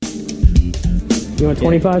You want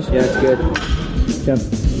 25s? Yeah, that's good. Yeah.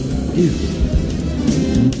 Dude.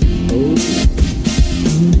 Oh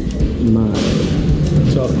my.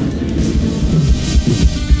 So.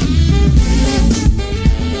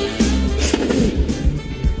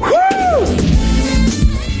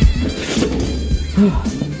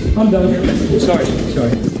 I'm done. Sorry.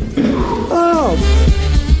 Oh!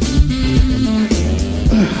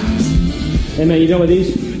 Hey man, you done with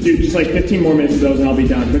these? Dude, just like 15 more minutes of those and I'll be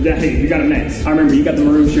done. But hey, you got a mess. I remember you got the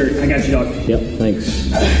maroon shirt. I got you, dog. Yep, thanks.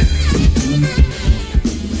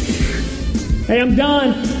 Hey, I'm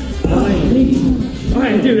done. All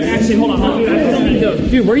right, dude, actually, hold on.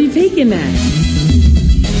 Dude, where are you taking that?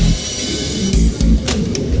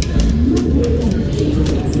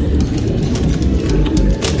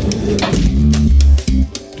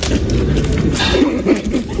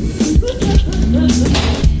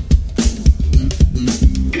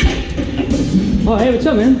 Oh, hey, what's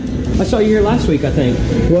up, man? I saw you here last week, I think.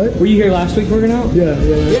 What? Were you here last week working out? Yeah.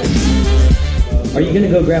 Are you gonna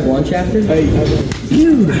go grab lunch after? Hey,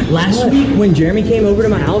 Dude, last week when Jeremy came over to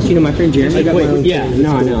my house, you know my friend Jeremy? I got my own yeah, thing.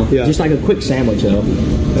 no, I know. Yeah. Just like a quick sandwich, though.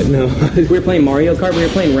 no. We were playing Mario Kart. We were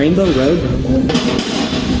playing Rainbow Road.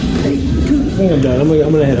 I think I'm done. I'm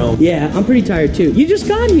gonna head home. Yeah, I'm pretty tired, too. You just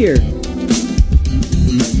got here.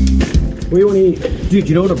 What do you want to eat? Dude,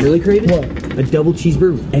 you know what I'm really craving? What? A double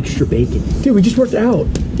cheeseburger with extra bacon. Dude, we just worked out.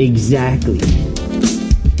 Exactly.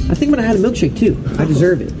 I think I'm gonna add a milkshake, too. I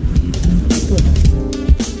deserve it.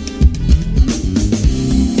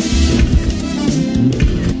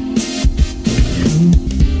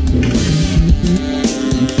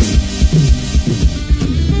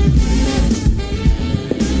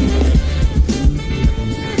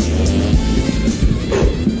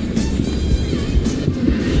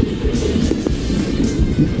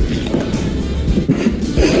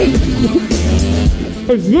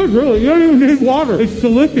 It's good, really. You don't even need water. It's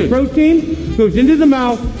delicious. Protein goes into the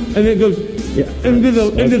mouth and it goes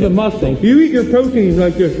into the muscle. You eat your protein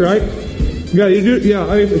like this, right? Yeah, you do. Yeah,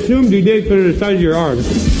 I assumed you did because of the size of your arms.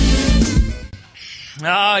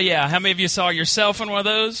 Oh, yeah. How many of you saw yourself in one of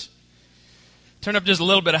those? Turn up just a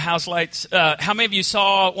little bit of house lights. How many of you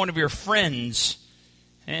saw one of your friends?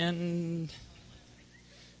 And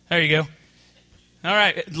there you go. All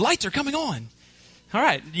right. Lights are coming on. All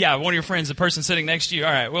right. Yeah, one of your friends, the person sitting next to you.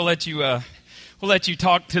 All right. We'll let you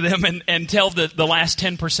talk to them and tell the last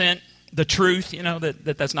 10%. The truth, you know,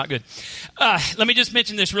 that's not good. Let me just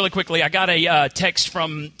mention this really quickly. I got a text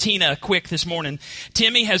from Tina quick this morning.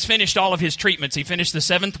 Timmy has finished all of his treatments. He finished the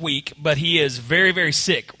 7th week, but he is very, very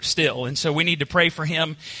sick still. And so we need to pray for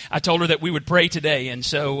him. I told her that we would pray today. And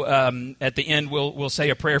so at the end, we'll say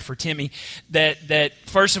a prayer for Timmy that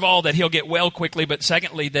first of all, that he'll get well quickly, but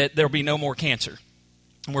secondly, that there'll be no more cancer.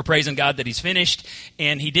 And we're praising God that he's finished.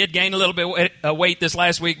 And he did gain a little bit of weight this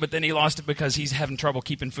last week, but then he lost it because he's having trouble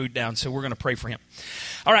keeping food down. So we're going to pray for him.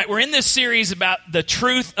 All right, we're in this series about the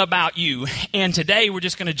truth about you. And today we're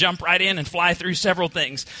just going to jump right in and fly through several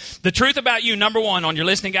things. The truth about you, number one, on your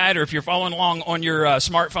listening guide, or if you're following along on your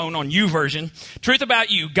smartphone on YouVersion. Truth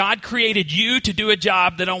about you, God created you to do a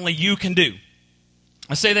job that only you can do.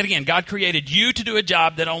 I'll say that again. God created you to do a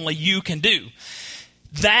job that only you can do.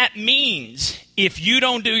 That means if you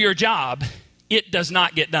don't do your job, it does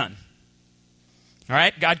not get done. All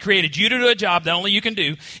right? God created you to do a job that only you can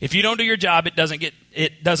do. If you don't do your job, it doesn't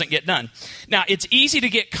get done. Now, it's easy to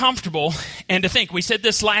get comfortable and to think. We said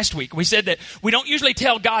this last week. We said that we don't usually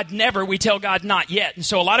tell God never, we tell God not yet. And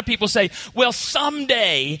so a lot of people say, well,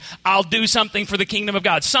 someday I'll do something for the kingdom of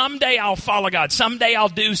God. Someday I'll follow God. Someday I'll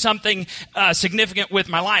do something significant with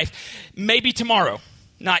my life. Maybe tomorrow.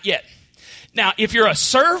 Not yet. Now, if you're a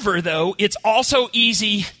server, though, it's also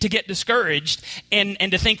easy to get discouraged and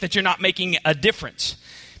to think that you're not making a difference.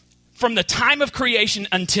 From the time of creation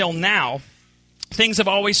until now, things have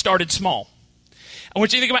always started small. I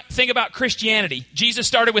want you to think about Christianity. Jesus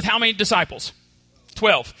started with how many disciples?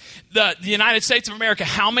 12. The United States of America,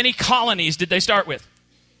 how many colonies did they start with?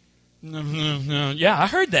 Yeah, I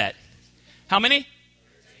heard that. How many?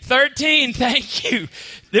 13, thank you.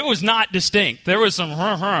 It was not distinct. There was some,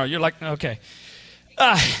 you're like, okay.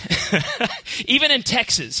 Even in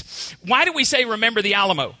Texas, why do we say remember the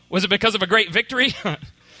Alamo? Was it because of a great victory?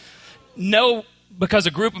 No, because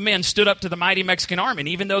a group of men stood up to the mighty Mexican army. And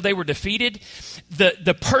even though they were defeated,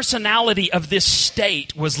 the personality of this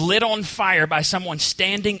state was lit on fire by someone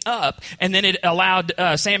standing up. And then it allowed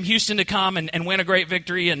Sam Houston to come and win a great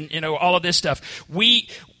victory and, you know, all of this stuff.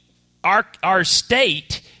 Our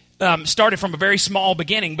state started from a very small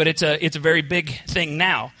beginning, but it's a very big thing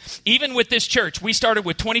now. Even with this church, we started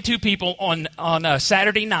with 22 people on a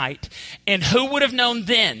Saturday night, and who would have known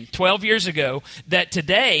then, 12 years ago, that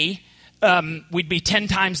today we'd be 10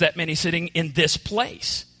 times that many sitting in this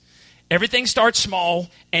place. Everything starts small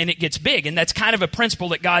and it gets big, and that's kind of a principle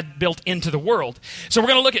that God built into the world. So we're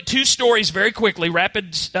going to look at two stories very quickly,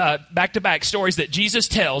 rapid back-to-back stories that Jesus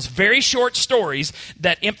tells, very short stories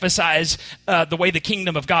that emphasize the way the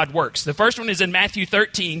kingdom of God works. The first one is in Matthew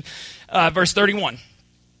 13, verse 31.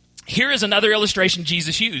 Here is another illustration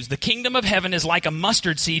Jesus used. The kingdom of heaven is like a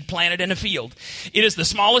mustard seed planted in a field. It is the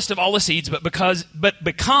smallest of all the seeds, but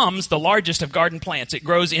becomes the largest of garden plants. It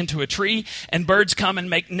grows into a tree, and birds come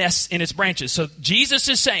and make nests in its branches. So Jesus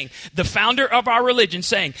is saying, the founder of our religion,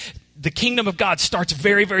 saying, the kingdom of God starts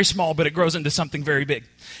very, very small, but it grows into something very big.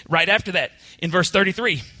 Right after that, in verse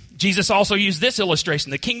 33, Jesus also used this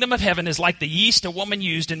illustration. The kingdom of heaven is like the yeast a woman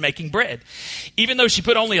used in making bread. Even though she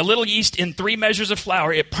put only a little yeast in 3 measures of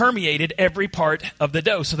flour, it permeated every part of the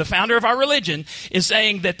dough. So the founder of our religion is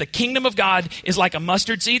saying that the kingdom of God is like a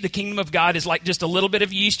mustard seed. The kingdom of God is like just a little bit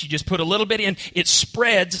of yeast. You just put a little bit in. It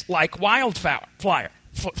spreads like wildfire.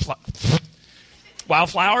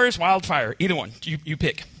 Wildflowers, wildfire. Either one. You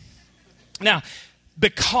pick. Now,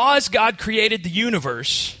 because God created the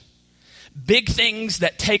universe, big things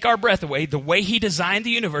that take our breath away, the way he designed the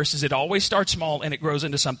universe is it always starts small and it grows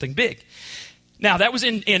into something big. Now, that was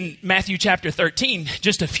in Matthew chapter 13.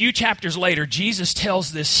 Just a few chapters later, Jesus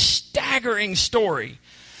tells this staggering story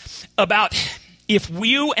about if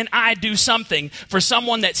you and I do something for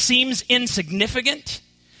someone that seems insignificant,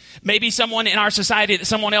 maybe someone in our society that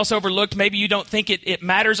someone else overlooked, maybe you don't think it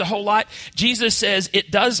matters a whole lot. Jesus says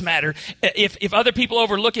it does matter. If other people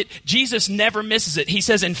overlook it, Jesus never misses it. He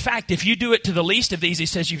says, in fact, if you do it to the least of these, he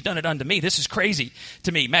says, you've done it unto me. This is crazy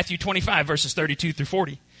to me. Matthew 25, verses 32 through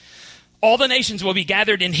 40. All the nations will be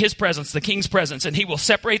gathered in his presence, the king's presence, and he will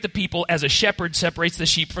separate the people as a shepherd separates the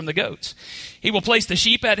sheep from the goats. He will place the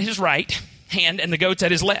sheep at his right hand and the goats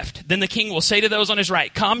at his left. Then the king will say to those on his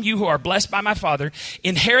right, come, you who are blessed by my Father,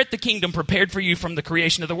 inherit the kingdom prepared for you from the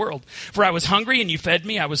creation of the world. For I was hungry and you fed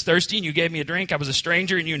me. I was thirsty and you gave me a drink. I was a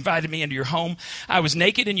stranger and you invited me into your home. I was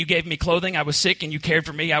naked and you gave me clothing. I was sick and you cared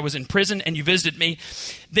for me. I was in prison and you visited me.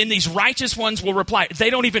 Then these righteous ones will reply. They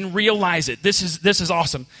don't even realize it. This is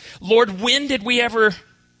awesome. Lord, when did we ever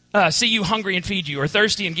see you hungry and feed you, or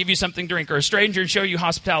thirsty and give you something to drink, or a stranger and show you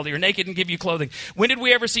hospitality, or naked and give you clothing? When did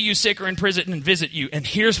we ever see you sick or in prison and visit you? And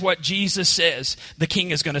here's what Jesus says the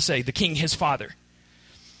king is going to say, the king, his father.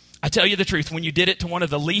 I tell you the truth, when you did it to one of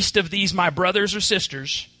the least of these, my brothers or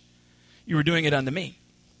sisters, you were doing it unto me.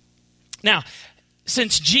 Now,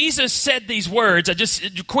 since Jesus said these words,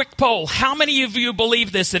 a quick poll. How many of you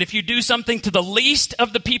believe this, that if you do something to the least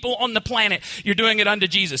of the people on the planet, you're doing it unto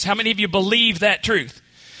Jesus? How many of you believe that truth?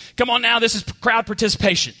 Come on now, this is crowd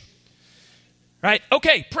participation. Right?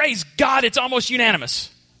 Okay, praise God, it's almost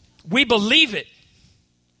unanimous. We believe it.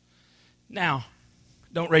 Now,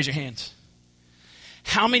 don't raise your hands.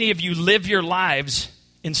 How many of you live your lives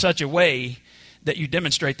in such a way that you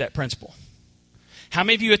demonstrate that principle? How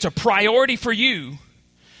many of you, it's a priority for you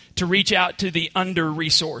to reach out to the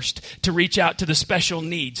under-resourced, to reach out to the special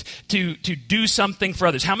needs, to do something for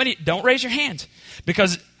others? How many? Don't raise your hands,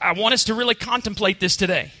 because I want us to really contemplate this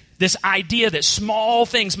today. This idea that small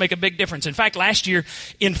things make a big difference. In fact, last year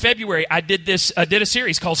in February, I did a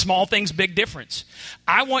series called Small Things, Big Difference.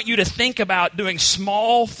 I want you to think about doing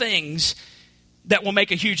small things that will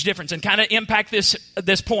make a huge difference and kind of impact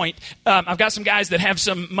this point. I've got some guys that have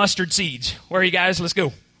some mustard seeds. Where are you guys? Let's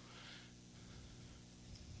go.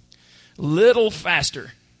 Little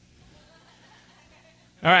faster.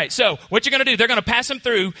 All right, so what you're going to do, they're going to pass them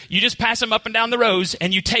through. You just pass them up and down the rows,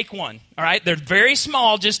 and you take one. All right, they're very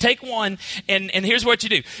small. Just take one, and here's what you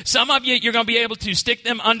do. Some of you, you're going to be able to stick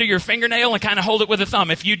them under your fingernail and kind of hold it with a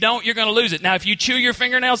thumb. If you don't, you're going to lose it. Now, if you chew your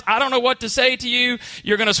fingernails, I don't know what to say to you.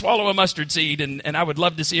 You're going to swallow a mustard seed, and I would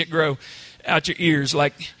love to see it grow out your ears.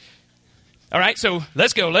 All right, so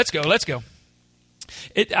let's go. I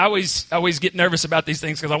always get nervous about these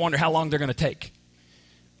things because I wonder how long they're going to take.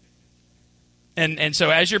 And so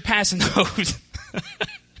as you're passing those,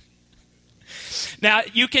 now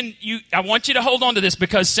I want you to hold on to this,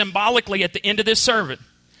 because symbolically at the end of this sermon,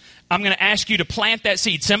 I'm going to ask you to plant that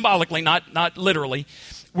seed symbolically, not literally.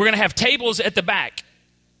 We're going to have tables at the back,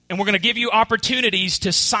 and we're going to give you opportunities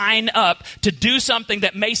to sign up to do something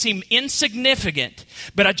that may seem insignificant.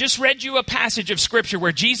 But I just read you a passage of scripture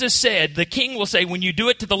where Jesus said, the king will say, when you do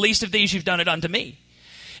it to the least of these, you've done it unto me.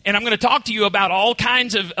 And I'm going to talk to you about all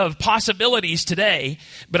kinds of possibilities today,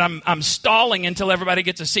 but I'm stalling until everybody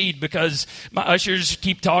gets a seat because my ushers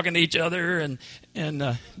keep talking to each other, and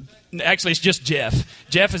actually it's just Jeff.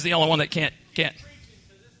 Jeff is the only one that can't.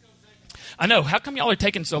 I know. How come y'all are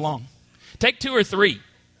taking so long? Take 2 or 3.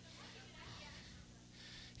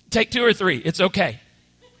 Take 2 or 3. It's okay.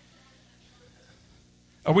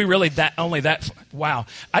 Are we really only that? Wow.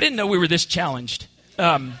 I didn't know we were this challenged.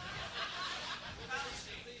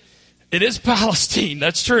 It is Palestine.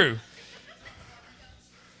 That's true.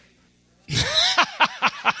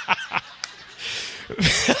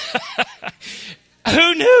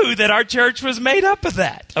 Who knew that our church was made up of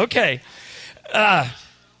that? Okay. All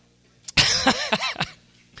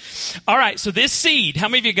right. So this seed, how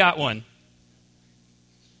many of you got one?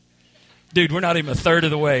 Dude, we're not even a third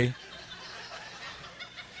of the way.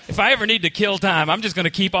 If I ever need to kill time, I'm just going to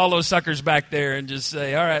keep all those suckers back there and just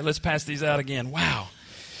say, all right, let's pass these out again. Wow.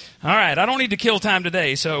 All right, I don't need to kill time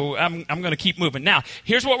today, so I'm going to keep moving. Now,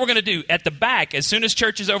 here's what we're going to do. At the back, as soon as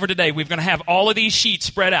church is over today, we're going to have all of these sheets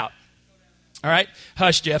spread out. All right?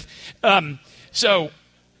 Hush, Jeff. So,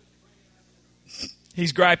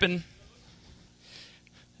 he's griping.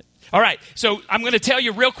 All right, so I'm going to tell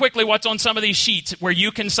you real quickly what's on some of these sheets where you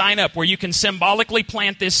can sign up, where you can symbolically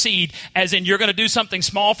plant this seed, as in you're going to do something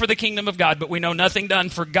small for the kingdom of God, but we know nothing done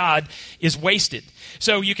for God is wasted.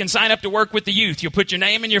 So you can sign up to work with the youth. You'll put your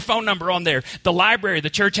name and your phone number on there. The library, the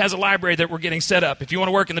church has a library that we're getting set up. If you want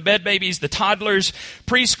to work in the bed babies, the toddlers,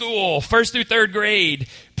 preschool, 1st through 3rd grade,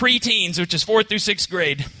 preteens, which is 4th through 6th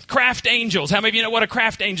grade, craft angels. How many of you know what a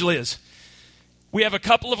craft angel is? We have a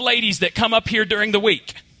couple of ladies that come up here during the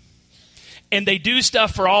week, and they do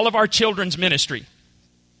stuff for all of our children's ministry.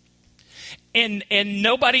 And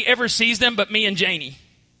nobody ever sees them but me and Janie.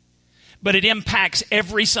 But it impacts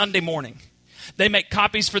every Sunday morning. They make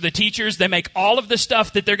copies for the teachers. They make all of the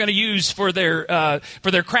stuff that they're going to use for their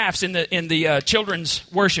crafts in the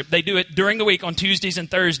children's worship. They do it during the week on Tuesdays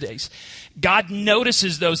and Thursdays. God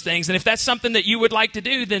notices those things. And if that's something that you would like to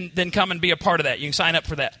do, then come and be a part of that. You can sign up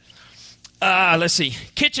for that. Let's see.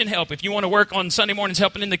 Kitchen help, if you want to work on Sunday mornings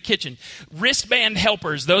helping in the kitchen. Wristband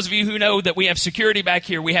helpers. Those of you who know that we have security back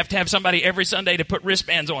here, we have to have somebody every Sunday to put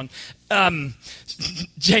wristbands on.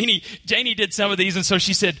 Janie did some of these, and so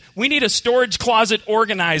she said, we need a storage closet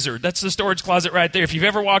organizer. That's the storage closet right there. If you've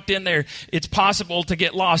ever walked in there, it's possible to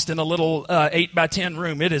get lost in a little 8x10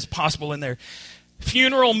 room. It is possible in there.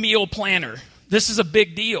 Funeral meal planner. This is a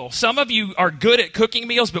big deal. Some of you are good at cooking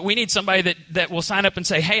meals, but we need somebody that will sign up and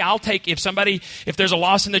say, hey, I'll take, if there's a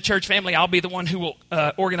loss in the church family, I'll be the one who will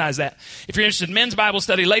organize that. If you're interested in men's Bible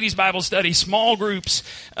study, ladies' Bible study, small groups,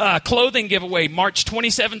 clothing giveaway, March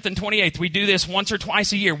 27th and 28th. We do this once or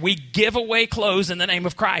twice a year. We give away clothes in the name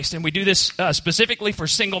of Christ, and we do this specifically for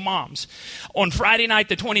single moms. On Friday night,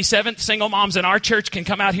 the 27th, single moms in our church can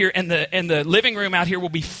come out here, and the living room out here will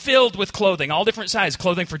be filled with clothing, all different sizes,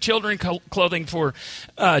 clothing for children, clothing for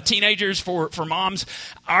teenagers, for moms.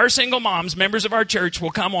 Our single moms, members of our church,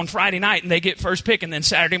 will come on Friday night and they get first pick, and then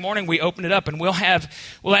Saturday morning we open it up, and we'll have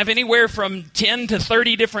anywhere from 10 to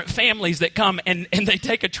 30 different families that come, and they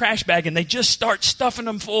take a trash bag and they just start stuffing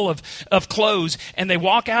them full of clothes, and they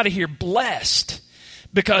walk out of here blessed.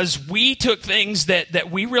 Because we took things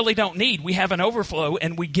that we really don't need. We have an overflow,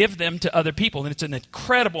 and we give them to other people. And it's an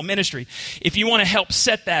incredible ministry. If you want to help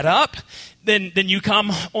set that up, then you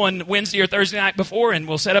come on Wednesday or Thursday night before, and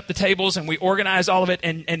we'll set up the tables, and we organize all of it.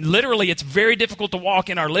 And literally, it's very difficult to walk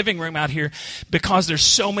in our living room out here because there's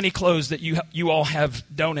so many clothes that you all have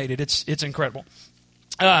donated. It's incredible.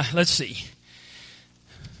 Let's see.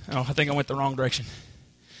 Oh, I think I went the wrong direction.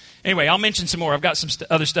 Anyway, I'll mention some more. I've got some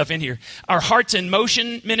other stuff in here. Our Hearts in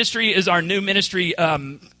Motion ministry is our new ministry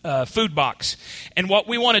food box. And what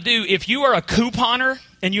we want to do, if you are a couponer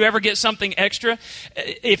and you ever get something extra,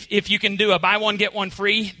 if you can do a buy one, get one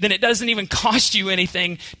free, then it doesn't even cost you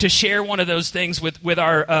anything to share one of those things with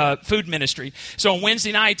our food ministry. So on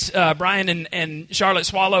Wednesday nights, Brian and Charlotte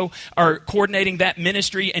Swallow are coordinating that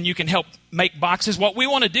ministry, and you can help make boxes. What we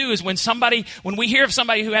want to do is when we hear of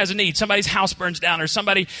somebody who has a need, somebody's house burns down, or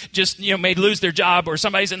somebody just may lose their job, or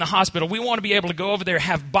somebody's in the hospital, we want to be able to go over there,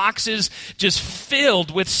 have boxes just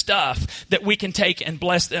filled with stuff that we can take and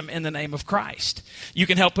bless them in the name of Christ. You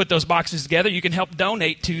can help put those boxes together. You can help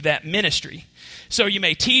donate to that ministry. So you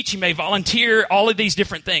may teach, you may volunteer, all of these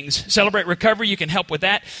different things. Celebrate Recovery, you can help with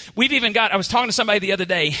that. We've even got, I was talking to somebody the other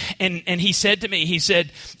day, and he said to me,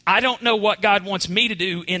 I don't know what God wants me to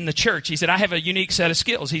do in the church. He said, I have a unique set of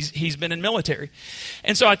skills. He's been in military.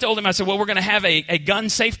 And so I told him, I said, well, we're going to have a gun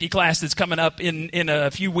safety class that's coming up in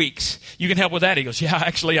a few weeks. You can help with that. He goes, yeah,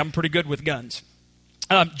 actually, I'm pretty good with guns.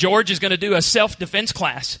 George is going to do a self-defense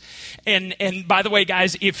class. And by the way,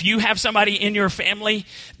 guys, if you have somebody in your family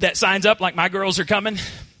that signs up, like my girls are coming,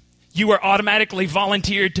 you are automatically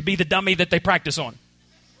volunteered to be the dummy that they practice on.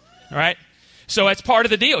 All right? So that's part of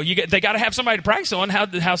the deal. They got to have somebody to practice on.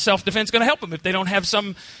 How self-defense is going to help them if they don't have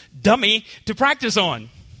some dummy to practice on.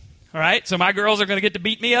 All right? So my girls are going to get to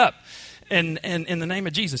beat me up. And in the name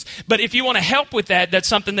of Jesus. But if you want to help with that, that's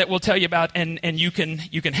something that we'll tell you about, and you can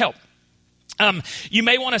help. You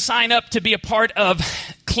may want to sign up to be a part of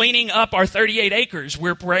cleaning up our 38 acres.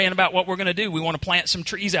 We're praying about what we're going to do. We want to plant some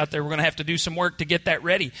trees out there. We're going to have to do some work to get that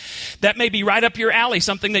ready. That may be right up your alley,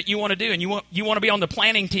 something that you want to do. And you want to be on the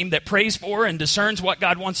planning team that prays for and discerns what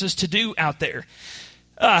God wants us to do out there.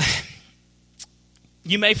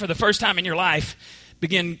 You may, for the first time in your life,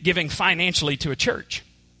 begin giving financially to a church.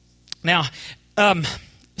 Now,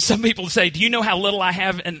 some people say, do you know how little I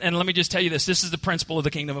have? And let me just tell you this. This is the principle of the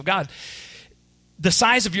kingdom of God. The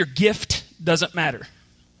size of your gift doesn't matter.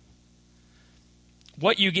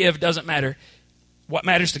 What you give doesn't matter. What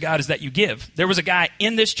matters to God is that you give. There was a guy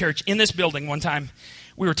in this church, in this building one time.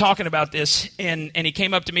 We were talking about this, and he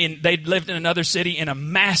came up to me, and they'd lived in another city, in a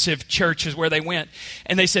massive church is where they went.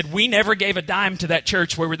 And they said, we never gave a dime to that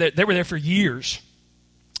church. They were there for years.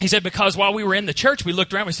 He said, because while we were in the church, we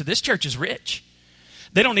looked around, we said, this church is rich.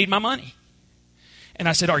 They don't need my money. And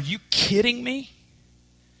I said, are you kidding me?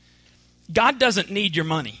 God doesn't need your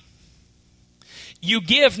money. You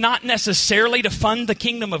give not necessarily to fund the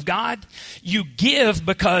kingdom of God. You give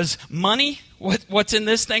because money, what's in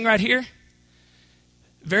this thing right here,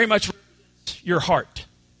 very much your heart.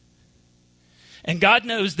 And God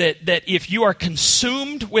knows that if you are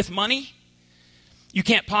consumed with money, you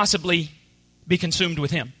can't possibly be consumed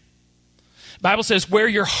with Him. The Bible says, where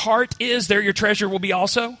your heart is, there your treasure will be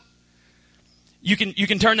also. You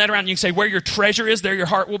can turn that around. You can say, where your treasure is, there your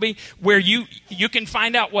heart will be. Where you can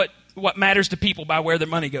find out what matters to people by where their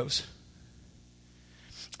money goes.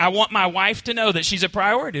 I want my wife to know that she's a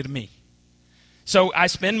priority to me. So I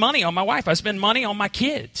spend money on my wife. I spend money on my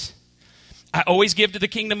kids. I always give to the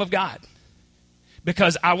kingdom of God.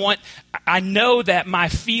 Because I know that my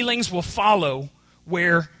feelings will follow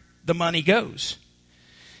where the money goes.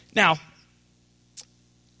 Now,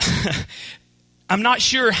 I'm not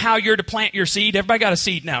sure how you're to plant your seed. Everybody got a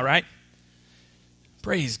seed now, right?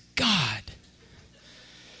 Praise God.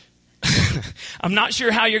 I'm not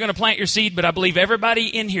sure how you're going to plant your seed, but I believe everybody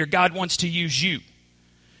in here, God wants to use you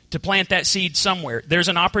to plant that seed somewhere. There's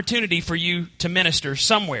an opportunity for you to minister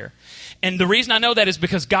somewhere. And the reason I know that is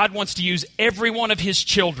because God wants to use every one of His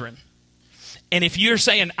children. And if you're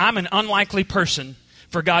saying, I'm an unlikely person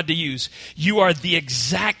for God to use, you are the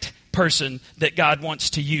exact person that God wants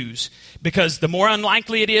to use. Because the more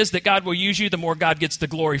unlikely it is that God will use you, the more God gets the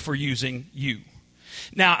glory for using you.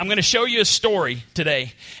 Now, I'm going to show you a story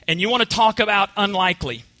today, and you want to talk about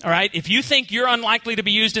unlikely, all right? If you think you're unlikely to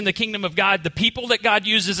be used in the kingdom of God, the people that God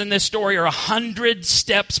uses in this story are 100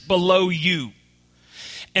 steps below you.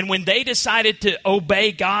 And when they decided to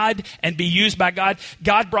obey God and be used by God,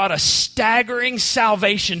 God brought a staggering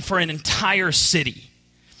salvation for an entire city.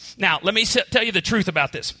 Now, let me tell you the truth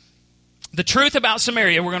about this. The truth about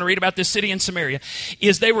Samaria, we're going to read about this city in Samaria,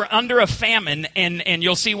 is they were under a famine, and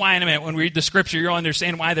you'll see why in a minute. When we read the scripture, you'll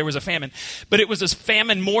understand why there was a famine. But it was a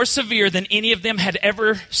famine more severe than any of them had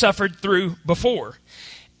ever suffered through before.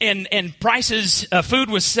 And prices, food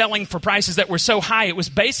was selling for prices that were so high, it was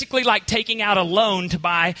basically like taking out a loan to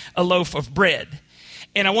buy a loaf of bread.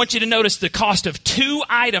 And I want you to notice the cost of 2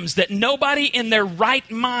 items that nobody in their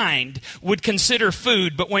right mind would consider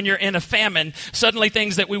food, but when you're in a famine, suddenly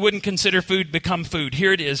things that we wouldn't consider food become food.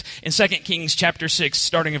 Here it is in 2 Kings chapter 6,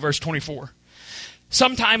 starting in verse 24.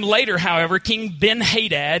 Sometime later, however, King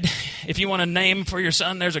Ben-Hadad, if you want a name for your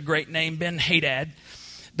son, there's a great name, Ben-Hadad.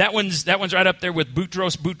 That one's right up there with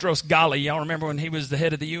Boutros Ghali. Y'all remember when he was the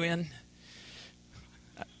head of the UN?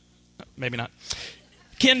 Maybe not.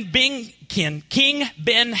 King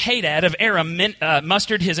Ben-Hadad of Aram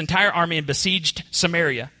mustered his entire army and besieged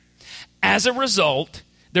Samaria. As a result,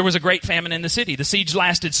 there was a great famine in the city. The siege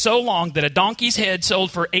lasted so long that a donkey's head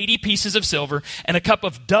sold for 80 pieces of silver and a cup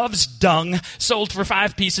of dove's dung sold for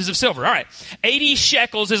 5 pieces of silver. All right, 80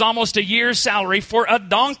 shekels is almost a year's salary for a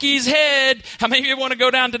donkey's head. How many of you want to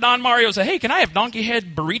go down to Don Mario and say, hey, can I have donkey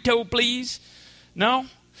head burrito, please? No?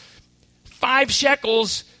 5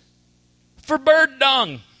 shekels for bird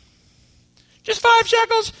dung. Just 5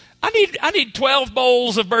 shekels? I need 12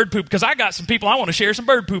 bowls of bird poop because I got some people I want to share some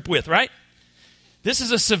bird poop with, right? This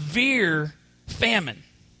is a severe famine.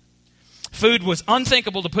 Food was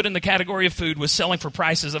unthinkable to put in the category of food was selling for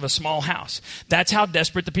prices of a small house. That's how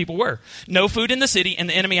desperate the people were. No food in the city and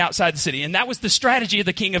the enemy outside the city. And that was the strategy of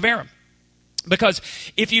the king of Aram. Because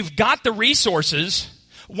if you've got the resources,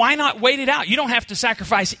 why not wait it out? You don't have to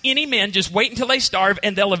sacrifice any men. Just wait until they starve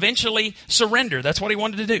and they'll eventually surrender. That's what he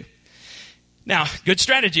wanted to do. Now, good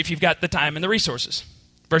strategy if you've got the time and the resources.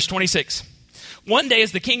 Verse 26. One day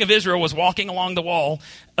as the king of Israel was walking along the wall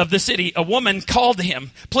of the city, a woman called to him,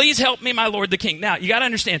 "Please help me, my lord the king." Now, you got to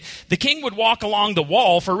understand, the king would walk along the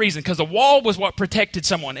wall for a reason, because the wall was what protected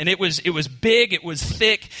someone. And it was big, it was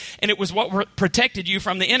thick, and it was what protected you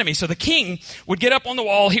from the enemy. So the king would get up on the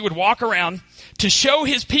wall, he would walk around to show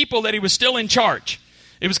his people that he was still in charge.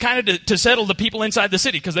 It was kind of to settle the people inside the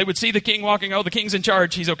city, because they would see the king walking, oh, the king's in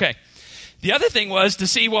charge, he's okay. The other thing was to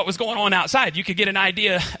see what was going on outside. You could get an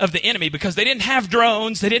idea of the enemy, because they didn't have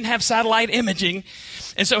drones, they didn't have satellite imaging,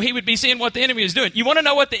 and so he would be seeing what the enemy was doing. You want to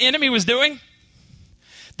know what the enemy was doing?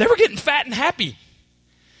 They were getting fat and happy.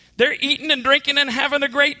 They're eating and drinking and having a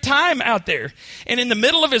great time out there. And in the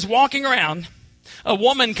middle of his walking around, a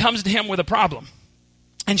woman comes to him with a problem.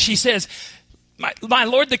 And she says, my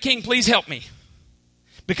lord the king, please help me.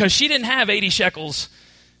 Because she didn't have 80 shekels.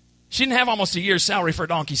 She didn't have almost a year's salary for a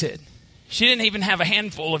donkey's head. She didn't even have a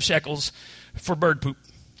handful of shekels for bird poop.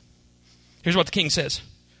 Here's what the king says.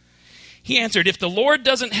 He answered, "If the Lord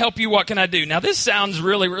doesn't help you, what can I do?" Now, this sounds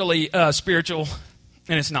really, really spiritual,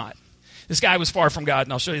 and it's not. This guy was far from God,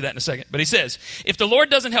 and I'll show you that in a second. But he says, "If the Lord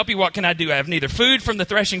doesn't help you, what can I do? I have neither food from the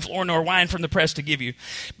threshing floor nor wine from the press to give you."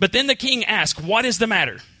 But then the king asked, "What is the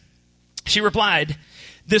matter?" She replied,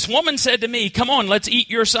 "This woman said to me, 'Come on, let's eat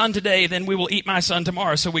your son today, then we will eat my son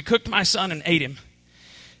tomorrow.' So we cooked my son and ate him.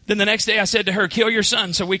 Then the next day I said to her, 'Kill your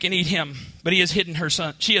son so we can eat him.' But she has hidden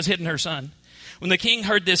her son. When the king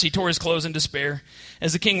heard this, he tore his clothes in despair.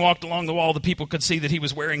 As the king walked along the wall, the people could see that he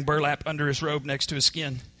was wearing burlap under his robe next to his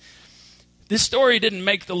skin." This story didn't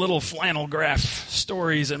make the little flannel graph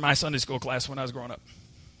stories in my Sunday school class when I was growing up.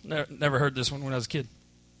 Never heard this one when I was a kid.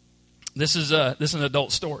 This is an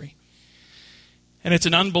adult story. And it's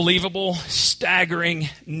an unbelievable, staggering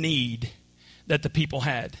need that the people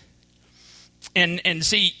had. And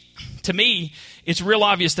see, to me, it's real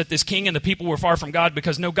obvious that this king and the people were far from God,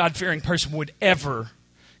 because no God-fearing person would ever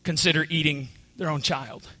consider eating their own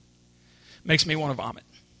child. It makes me want to vomit.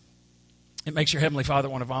 It makes your Heavenly Father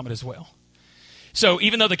want to vomit as well. So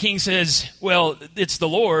even though the king says, well, it's the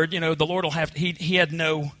Lord, the Lord will have to, he had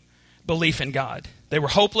no belief in God. They were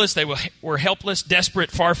hopeless, they were helpless,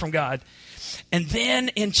 desperate, far from God. And then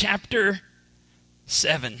in chapter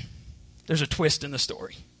 7, there's a twist in the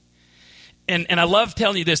story. And I love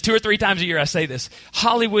telling you this. 2 or 3 times a year I say this.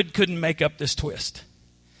 Hollywood couldn't make up this twist.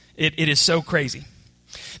 It is so crazy.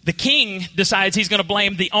 The king decides he's going to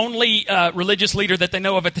blame the only religious leader that they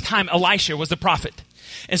know of at the time. Elisha was the prophet.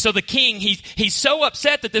 And so the king, he's so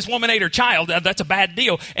upset that this woman ate her child. That's a bad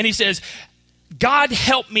deal. And he says, "God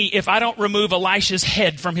help me if I don't remove Elisha's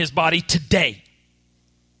head from his body today."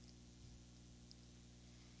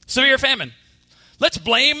 Severe famine. Let's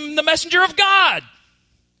blame the messenger of God.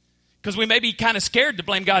 Because we may be kind of scared to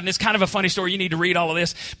blame God. And it's kind of a funny story. You need to read all of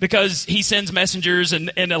this, because he sends messengers.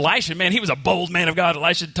 And Elisha, man, he was a bold man of God.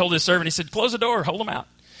 Elisha told his servant, he said, "Close the door, hold him out,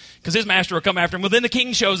 because his master will come after him." Well, then the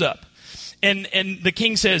king shows up. And the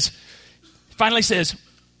king finally says,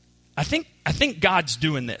 I think God's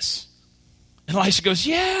doing this. And Elisha goes,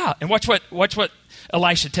 "Yeah." And watch what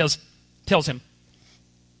Elisha tells him.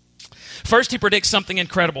 First, he predicts something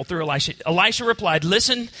incredible through Elisha. Elisha replied,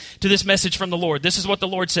 "Listen to this message from the Lord. This is what the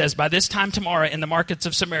Lord says. By this time tomorrow in the markets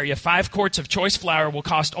of Samaria, 5 quarts of choice flour will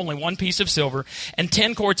cost only 1 piece of silver, and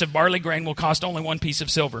 10 quarts of barley grain will cost only 1 piece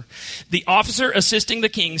of silver." The officer assisting the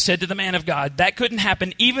king said to the man of God, "That couldn't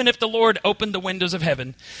happen even if the Lord opened the windows of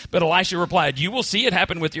heaven." But Elisha replied, "You will see it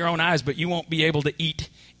happen with your own eyes, but you won't be able to eat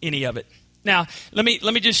any of it." Now, let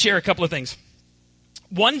me just share a couple of things.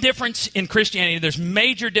 One difference in Christianity, there's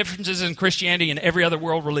major differences in Christianity and every other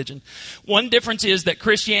world religion. One difference is that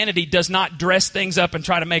Christianity does not dress things up and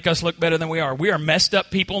try to make us look better than we are. We are messed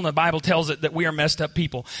up people, and the Bible tells it that we are messed up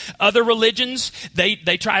people. Other religions, they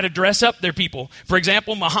try to dress up their people. For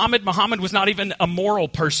example, Muhammad was not even a moral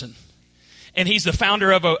person. And he's the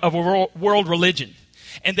founder of a world religion.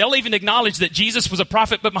 And they'll even acknowledge that Jesus was a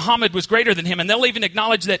prophet, but Muhammad was greater than him. And they'll even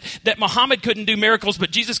acknowledge that Muhammad couldn't do miracles,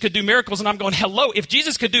 but Jesus could do miracles. And I'm going, hello, if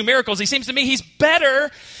Jesus could do miracles, he seems to me he's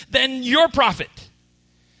better than your prophet.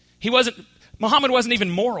 Muhammad wasn't even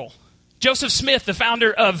moral. Joseph Smith, the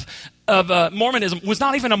founder of Mormonism, was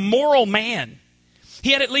not even a moral man.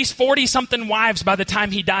 He had at least 40-something wives by the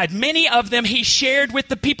time he died. Many of them he shared with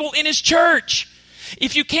the people in his church.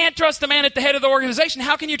 If you can't trust the man at the head of the organization,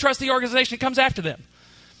 how can you trust the organization that comes after them?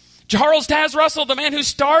 Charles Taz Russell, the man who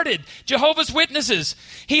started Jehovah's Witnesses,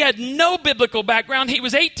 he had no biblical background. He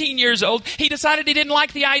was 18 years old. He decided he didn't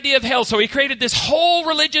like the idea of hell, so he created this whole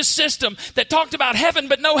religious system that talked about heaven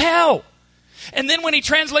but no hell. And then when he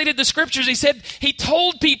translated the scriptures, he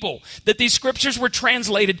told people that these scriptures were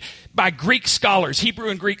translated by Greek scholars, Hebrew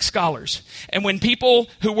and Greek scholars. And when people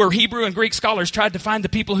who were Hebrew and Greek scholars tried to find the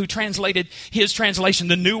people who translated his translation,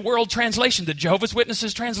 the New World Translation, the Jehovah's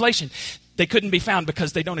Witnesses translation, they couldn't be found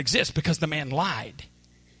because they don't exist, because the man lied.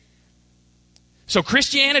 So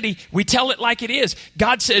Christianity, we tell it like it is.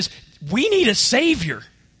 God says, we need a Savior.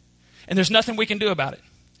 And there's nothing we can do about it.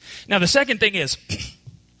 Now, the second thing is,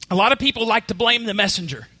 a lot of people like to blame the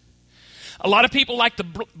messenger. A lot of people like to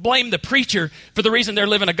blame the preacher for the reason they're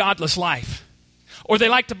living a godless life. Or they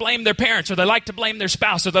like to blame their parents, or they like to blame their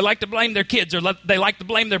spouse, or they like to blame their kids, or they like to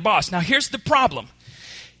blame their boss. Now, here's the problem.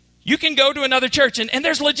 You can go to another church, and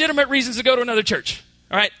there's legitimate reasons to go to another church.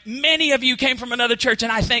 All right? Many of you came from another church,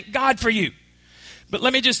 and I thank God for you. But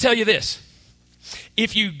let me just tell you this.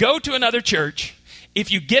 If you go to another church,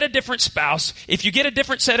 if you get a different spouse, if you get a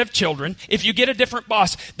different set of children, if you get a different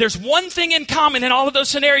boss, there's one thing in common in all of those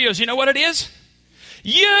scenarios. You know what it is?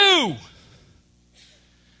 You!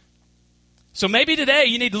 So maybe today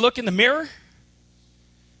you need to look in the mirror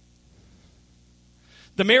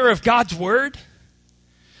of God's Word,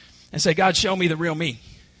 and say, God, show me the real me.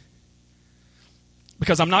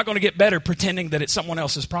 Because I'm not going to get better pretending that it's someone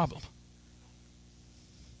else's problem.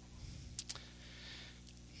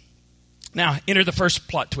 Now, enter the first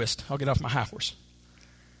plot twist. I'll get off my high horse.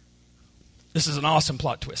 This is an awesome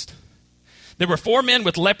plot twist. There were 4 men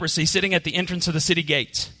with leprosy sitting at the entrance of the city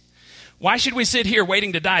gates. Why should we sit here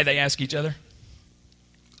waiting to die, they ask each other.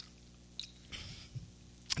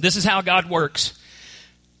 This is how God works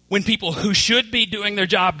when people who should be doing their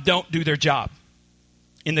job don't do their job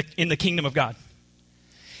in the kingdom of God.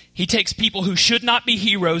 He takes people who should not be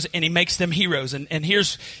heroes and he makes them heroes. And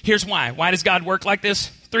here's why. Why does God work like this?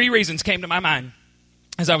 3 reasons came to my mind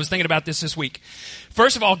as I was thinking about this week.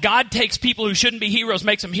 First of all, God takes people who shouldn't be heroes,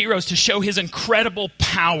 makes them heroes to show his incredible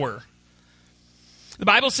power. The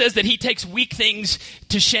Bible says that he takes weak things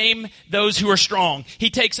to shame those who are strong. He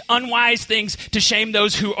takes unwise things to shame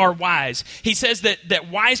those who are wise. He says that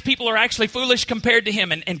wise people are actually foolish compared to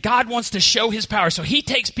him, and God wants to show his power. So he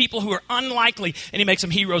takes people who are unlikely and he makes them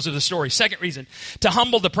heroes of the story. Second reason, to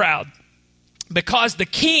humble the proud. Because the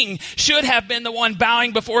king should have been the one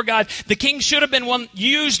bowing before God. The king should have been one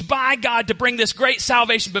used by God to bring this great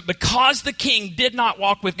salvation. But because the king did not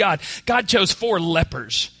walk with God, God chose 4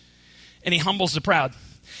 lepers. And he humbles the proud.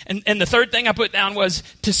 And the third thing I put down was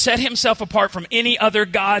to set himself apart from any other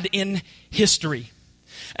god in history.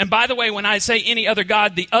 And by the way, when I say any other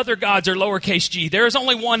god, the other gods are lowercase g. There is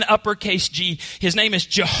only one uppercase G. His name is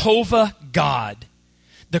Jehovah God,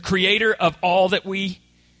 the creator of all that we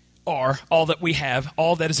are, all that we have,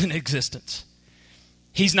 all that is in existence.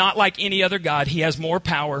 He's not like any other god. He has more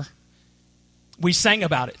power. We sang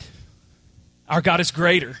about it. Our God is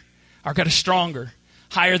greater. Our God is stronger,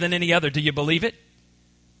 higher than any other. Do you believe it?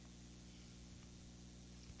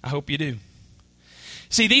 I hope you do.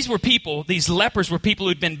 See, these lepers were people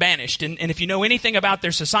who'd been banished. And if you know anything about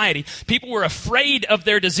their society, people were afraid of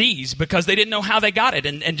their disease because they didn't know how they got it.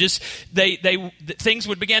 And just, things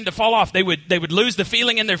would begin to fall off. They would lose the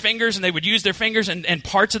feeling in their fingers, and they would use their fingers, and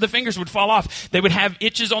parts of the fingers would fall off. They would have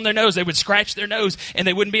itches on their nose. They would scratch their nose, and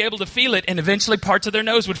they wouldn't be able to feel it. And eventually parts of their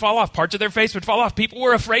nose would fall off. Parts of their face would fall off. People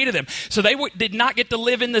were afraid of them. So they did not get to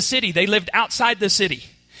live in the city. They lived outside the city.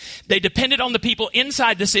 They depended on the people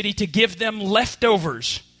inside the city to give them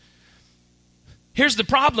leftovers. Here's the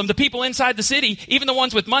problem. The people inside the city, even the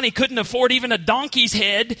ones with money, couldn't afford even a donkey's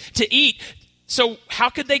head to eat. So how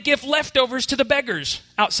could they give leftovers to the beggars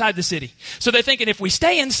outside the city? So they're thinking, if we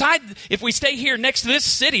stay here next to this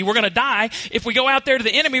city, we're going to die. If we go out there to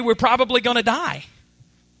the enemy, we're probably going to die.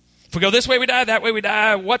 If we go this way, we die. That way, we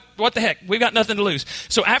die. What the heck? We've got nothing to lose.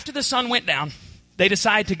 So after the sun went down, they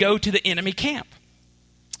decided to go to the enemy camp.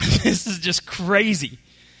 This is just crazy.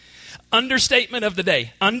 Understatement of the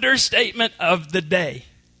day. Understatement of the day.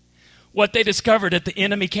 What they discovered at the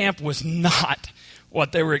enemy camp was not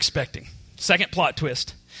what they were expecting. Second plot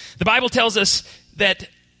twist. The Bible tells us that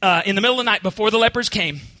in the middle of the night before the lepers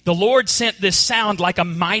came, the Lord sent this sound like a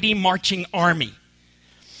mighty marching army.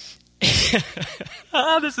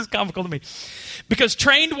 This is comical to me. Because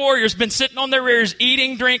trained warriors been sitting on their rears,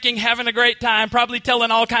 eating, drinking, having a great time, probably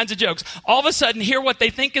telling all kinds of jokes. All of a sudden, hear what they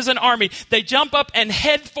think is an army. They jump up and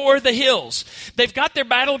head for the hills. They've got their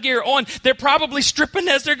battle gear on. They're probably stripping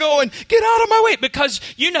as they're going. Get out of my way. Because,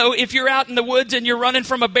 if you're out in the woods and you're running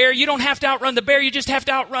from a bear, you don't have to outrun the bear. You just have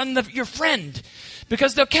to outrun your friend.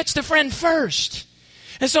 Because they'll catch the friend first.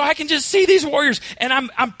 And so I can just see these warriors, and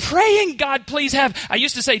I'm praying, God, please have, I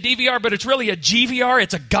used to say DVR, but it's really a GVR.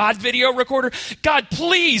 It's a God video recorder. God,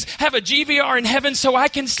 please have a GVR in heaven so I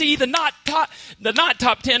can see the not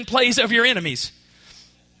top 10 plays of your enemies.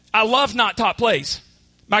 I love not top plays.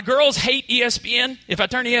 My girls hate ESPN. If I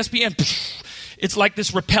turn ESPN, it's like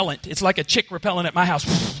this repellent. It's like a chick repellent at my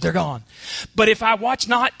house. They're gone. But if I watch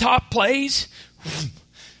not top plays,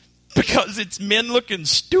 because it's men looking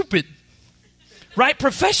stupid, right?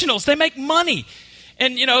 Professionals, they make money.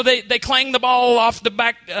 And, they clang the ball off the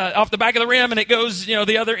back of the rim, and it goes,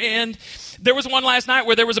 the other end. There was one last night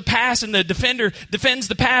where there was a pass, and the defender defends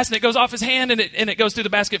the pass, and it goes off his hand, and it goes through the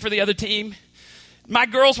basket for the other team. My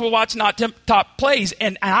girls will watch not top plays,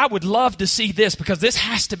 and I would love to see this, because this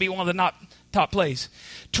has to be one of the not top plays.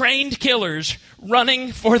 Trained killers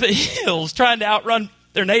running for the hills, trying to outrun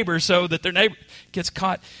their neighbors so that their neighbor gets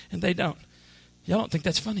caught, and they don't. Y'all don't think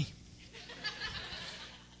that's funny?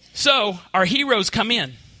 So our heroes come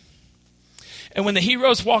in. And when the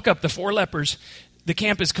heroes walk up, the 4 lepers, the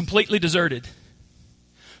camp is completely deserted.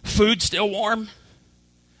 Food still warm.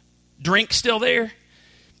 Drink still there.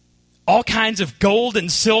 All kinds of gold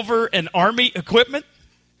and silver and army equipment.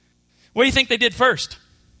 What do you think they did first?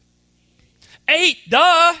 Ate,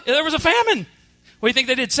 duh. There was a famine. What do you think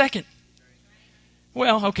they did second?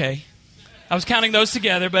 Well, okay. I was counting those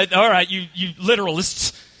together, but all right, you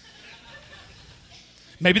literalists.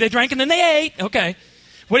 Maybe they drank and then they ate. Okay.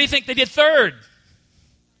 What do you think they did third?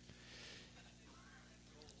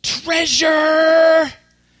 Treasure.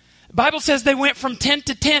 The Bible says they went from tent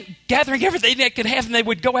to tent, gathering everything they could have, and they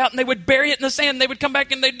would go out and they would bury it in the sand. They would come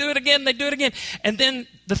back and they'd do it again. They'd do it again. And then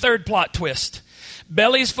the third plot twist.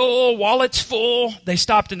 Belly's full, wallets full. They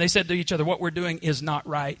stopped and they said to each other, what we're doing is not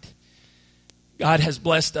right. God has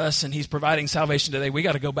blessed us and he's providing salvation today. We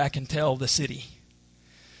got to go back and tell the city.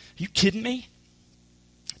 Are you kidding me?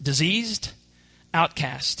 Diseased,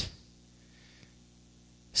 outcast.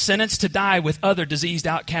 Sentenced to die with other diseased,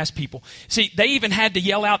 outcast people. See, they even had to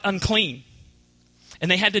yell out unclean. And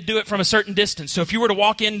they had to do it from a certain distance. So if you were to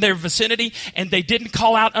walk in their vicinity and they didn't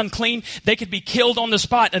call out unclean, they could be killed on the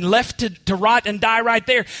spot and left to rot and die right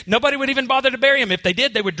there. Nobody would even bother to bury them. If they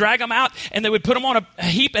did, they would drag them out and they would put them on a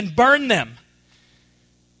heap and burn them.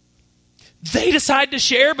 They decided to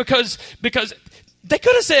share because they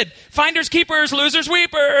could have said, finders, keepers, losers,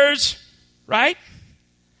 weepers, right?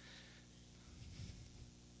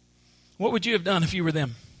 What would you have done if you were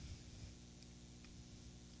them?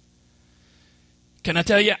 Can I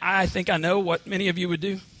tell you, I think I know what many of you would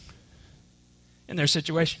do in their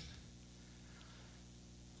situation.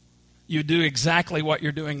 You would do exactly what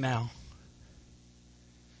you're doing now.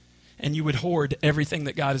 And you would hoard everything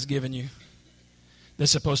that God has given you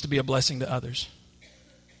that's supposed to be a blessing to others.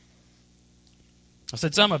 I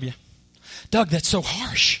said some of you, Doug, that's so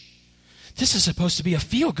harsh. This is supposed to be a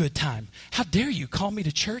feel-good time. How dare you call me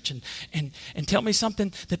to church and tell me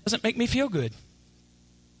something that doesn't make me feel good?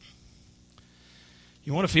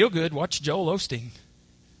 You want to feel good, watch Joel Osteen.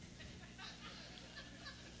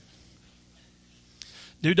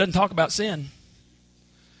 Dude doesn't talk about sin.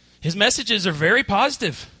 His messages are very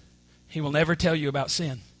positive. He will never tell you about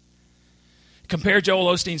sin. Compare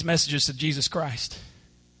Joel Osteen's messages to Jesus Christ.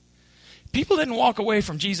 People didn't walk away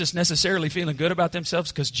from Jesus necessarily feeling good about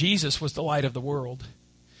themselves because Jesus was the light of the world.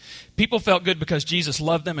 People felt good because Jesus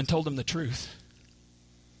loved them and told them the truth.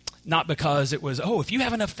 Not because it was, if you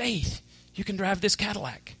have enough faith, you can drive this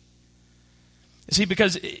Cadillac. See,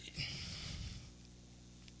 because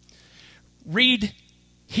read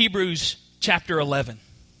Hebrews chapter 11,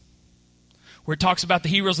 where it talks about the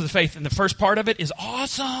heroes of the faith. And the first part of it is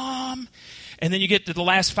awesome. And then you get to the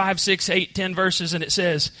last 5, 6, 8, 10 verses, and it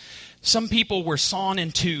says, some people were sawn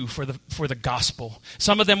in two for the gospel.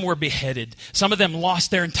 Some of them were beheaded. Some of them lost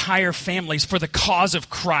their entire families for the cause of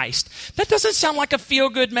Christ. That doesn't sound like a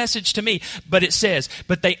feel-good message to me, but it says,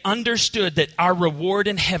 but they understood that our reward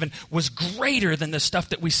in heaven was greater than the stuff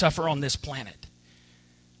that we suffer on this planet.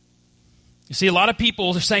 You see, a lot of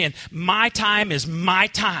people are saying, my time is my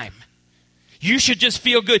time. You should just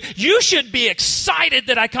feel good. You should be excited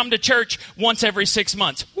that I come to church once every 6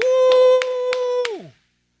 months. Woo!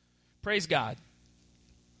 Praise God.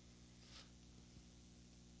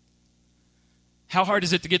 How hard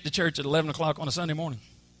is it to get to church at 11 o'clock on a Sunday morning?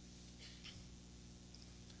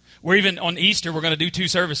 We're even on Easter, we're going to do 2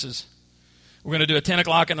 services. We're going to do a 10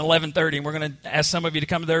 o'clock and 11:30, and we're going to ask some of you to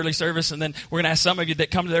come to the early service, and then we're going to ask some of you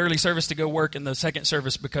that come to the early service to go work in the second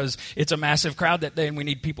service because it's a massive crowd that day and we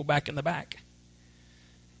need people back in the back.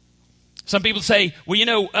 Some people say,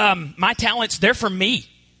 well, my talents, they're for me.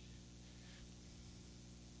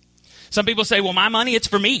 Some people say, well, my money, it's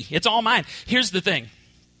for me. It's all mine. Here's the thing.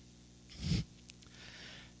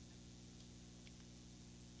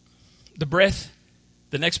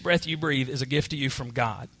 The next breath you breathe is a gift to you from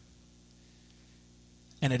God.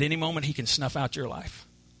 And at any moment, he can snuff out your life.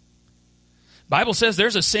 Bible says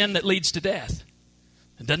there's a sin that leads to death.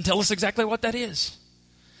 It doesn't tell us exactly what that is.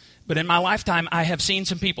 But in my lifetime, I have seen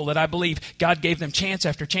some people that I believe God gave them chance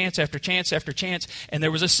after chance after chance after chance, and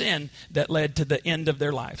there was a sin that led to the end of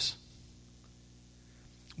their lives.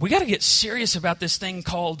 We got to get serious about this thing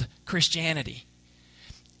called Christianity.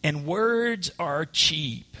 And words are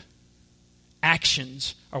cheap.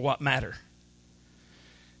 Actions are what matter.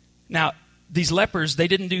 Now, these lepers, they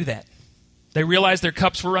didn't do that. They realized their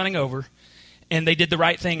cups were running over, and they did the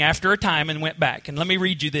right thing after a time and went back. And let me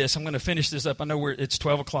read you this. I'm going to finish this up. I know it's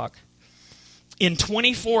 12 o'clock. In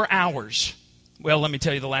 24 hours, well, let me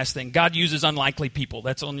tell you the last thing. God uses unlikely people.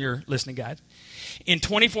 That's on your listening guide. In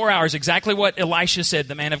 24 hours, exactly what Elisha said,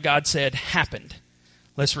 the man of God said, happened.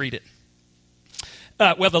 Let's read it.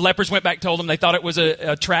 Well, the lepers went back, told them they thought it was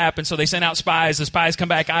a trap, and so they sent out spies. The spies come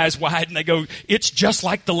back, eyes wide, and they go, it's just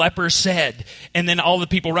like the lepers said. And then all the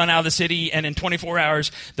people run out of the city, and in 24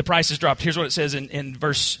 hours, the price is dropped. Here's what it says in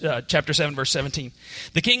chapter 7, verse 17.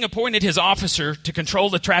 The king appointed his officer to control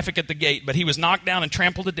the traffic at the gate, but he was knocked down and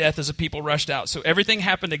trampled to death as the people rushed out. So everything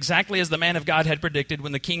happened exactly as the man of God had predicted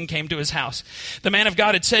when the king came to his house. The man of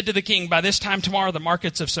God had said to the king, by this time tomorrow, the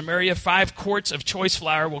markets of Samaria, 5 quarts of choice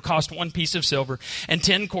flour will cost 1 piece of silver, and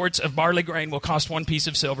 10 quarts of barley grain will cost 1 piece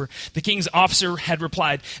of silver. The king's officer had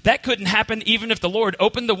replied, that couldn't happen even if the Lord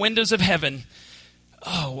opened the windows of heaven.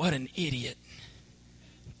 Oh, what an idiot.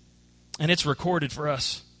 And it's recorded for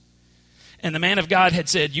us. And the man of God had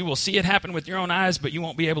said, you will see it happen with your own eyes, but you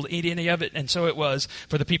won't be able to eat any of it. And so it was,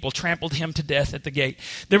 for the people trampled him to death at the gate.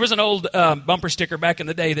 There was an old bumper sticker back in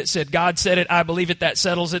the day that said, God said it, I believe it, that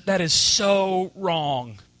settles it. That is so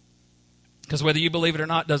wrong. Because whether you believe it or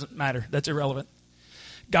not doesn't matter. That's irrelevant.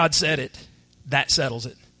 God said it. That settles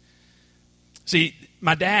it. See,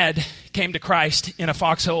 my dad came to Christ in a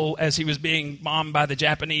foxhole as he was being bombed by the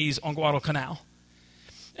Japanese on Guadalcanal.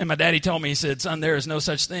 And my daddy told me, he said, son, there is no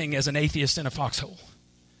such thing as an atheist in a foxhole.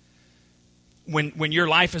 When your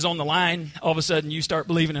life is on the line, all of a sudden you start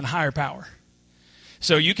believing in higher power.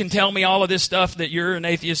 So you can tell me all of this stuff that you're an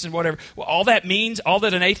atheist and whatever. Well, all that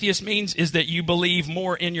an atheist means is that you believe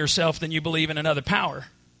more in yourself than you believe in another power.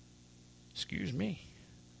 Excuse me.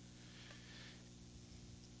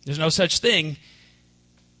 There's no such thing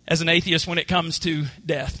as an atheist when it comes to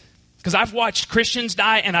death. Because I've watched Christians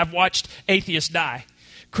die and I've watched atheists die.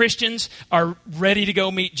 Christians are ready to go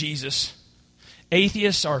meet Jesus.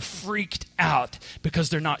 Atheists are freaked out because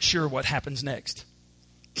they're not sure what happens next.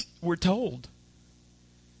 We're told.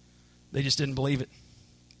 They just didn't believe it.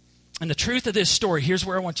 And the truth of this story, here's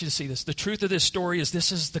where I want you to see this. The truth of this story is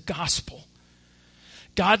this is the gospel.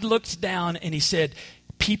 God looked down and he said,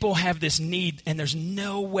 people have this need and there's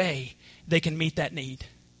no way they can meet that need.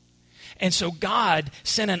 And so God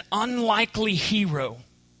sent an unlikely hero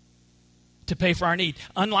to pay for our need.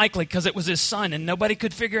 Unlikely because it was his son and nobody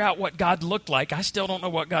could figure out what God looked like. I still don't know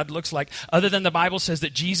what God looks like other than the Bible says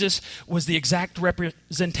that Jesus was the exact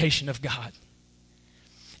representation of God.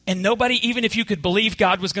 And nobody, even if you could believe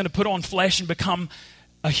God was going to put on flesh and become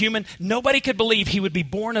a human, nobody could believe he would be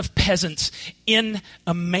born of peasants in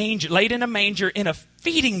a manger, laid in a manger in a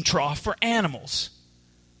feeding trough for animals.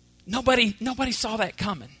 Nobody saw that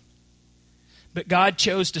coming. But God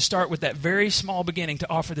chose to start with that very small beginning to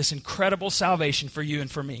offer this incredible salvation for you and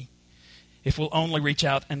for me, if we'll only reach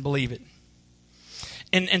out and believe it.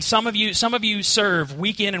 And some of you serve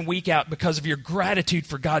week in and week out because of your gratitude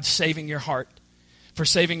for God saving your heart, for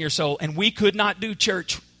saving your soul. And we could not do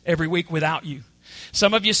church every week without you.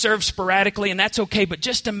 Some of you serve sporadically, and that's okay, but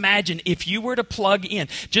just imagine if you were to plug in.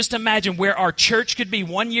 Just imagine where our church could be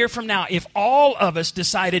 1 year from now if all of us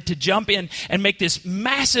decided to jump in and make this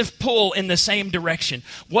massive pull in the same direction.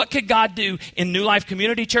 What could God do in New Life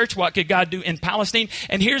Community Church? What could God do in Palestine?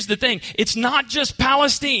 And here's the thing. It's not just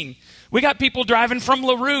Palestine. We got people driving from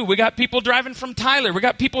LaRue. We got people driving from Tyler. We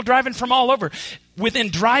got people driving from all over. Within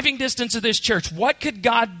driving distance of this church, what could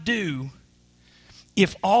God do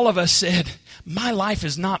if all of us said, my life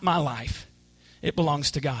is not my life. It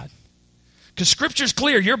belongs to God. Because Scripture's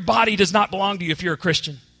clear. Your body does not belong to you if you're a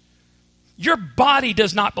Christian. Your body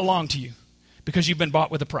does not belong to you. because you've been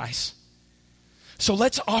bought with a price. So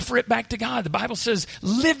let's offer it back to God. The Bible says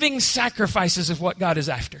living sacrifices is what God is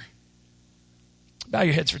after. Bow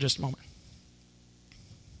your heads for just a moment.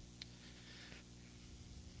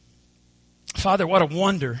 Father, what a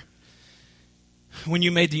wonder when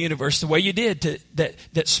you made the universe the way you did,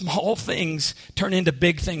 that small things turn into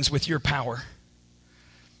big things with your power.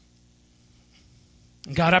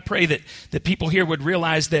 And God, I pray that people here would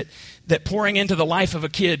realize that pouring into the life of a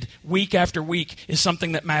kid week after week is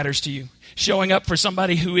something that matters to you. Showing up for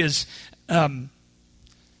somebody who is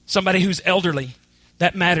somebody who's elderly,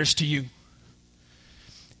 that matters to you.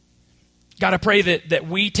 God, I pray that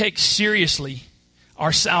we take seriously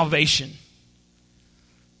our salvation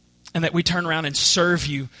and that we turn around and serve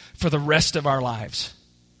you for the rest of our lives.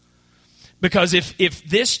 Because if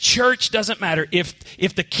this church doesn't matter,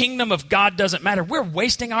 if the kingdom of God doesn't matter, we're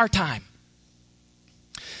wasting our time.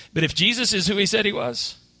 But if Jesus is who he said he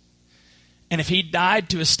was, and if he died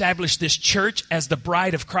to establish this church as the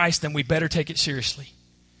bride of Christ, then we better take it seriously.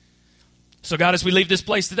 So God, as we leave this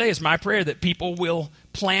place today, it's my prayer that people will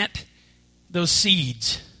plant those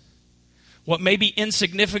seeds. What may be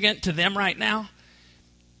insignificant to them right now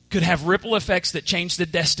could have ripple effects that change the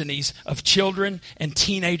destinies of children and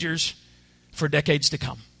teenagers for decades to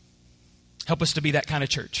come. Help us to be that kind of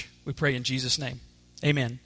church. We pray in Jesus' name. Amen.